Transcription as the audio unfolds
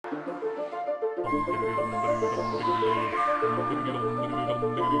Shake it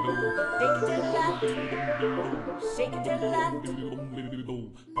to the left.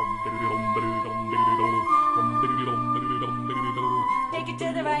 Shake it to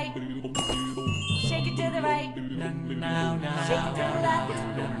the right. Shake it to the right. Shake it to the left.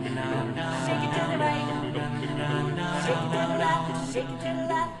 Shake it to the right. Shake it to the left. Shake it to the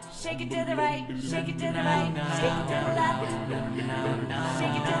left. Shake it to the right. Shake it to the right. Shake it to the left.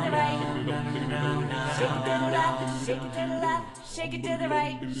 Shake it to the right. Shake it to the left. Shake it to the left. Shake it to the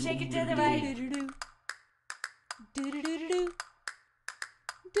right. Shake it to the right. Shake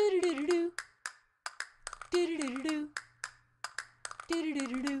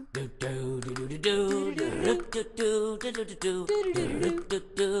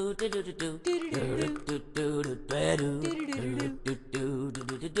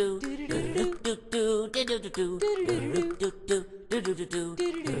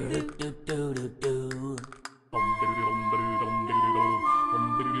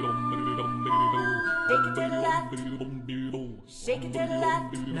it to the left.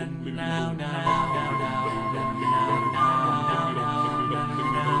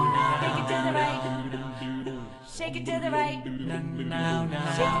 Shake it to the right. Shake it to the right.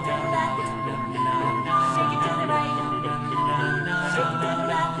 Shake it to the left. Shake it to the right. Shake it to the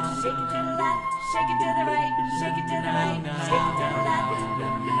left. Shake it to the left. Shake it to the right. Shake it to the right. Shake it to the left.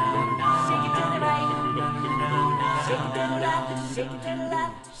 Shake it to the right. Shake it to the left. Shake it to the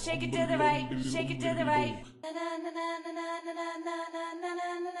left. Shake it to the right. Shake it to the right.